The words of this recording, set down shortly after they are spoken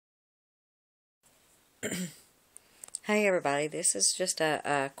Hey everybody, this is just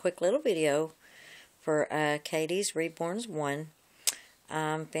a quick little video for Katie's Reborns 1.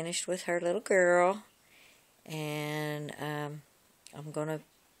 I'm finished with her little girl, and I'm going to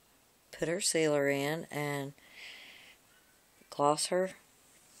put her sealer in and gloss her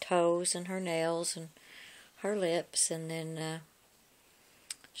toes and her nails and her lips, and then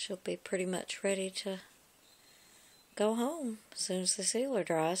she'll be pretty much ready to go home as soon as the sealer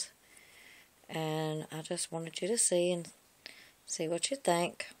dries. And I just wanted you to see what you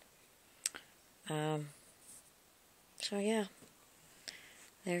think. So yeah,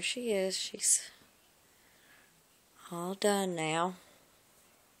 there she is. She's all done now.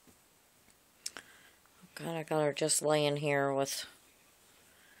 Kind of got her just laying here with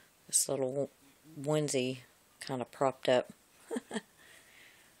this little onesie kind of propped up.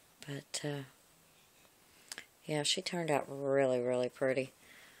 But yeah, she turned out really, really pretty.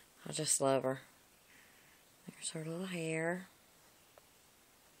 I just love her. There's her little hair.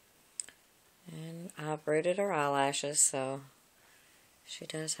 And I braided her eyelashes, so she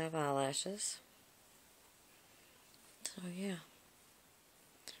does have eyelashes. So yeah.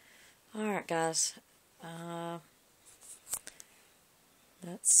 Alright guys.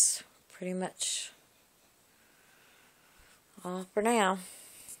 That's pretty much all for now.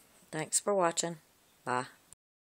 Thanks for watching. Bye.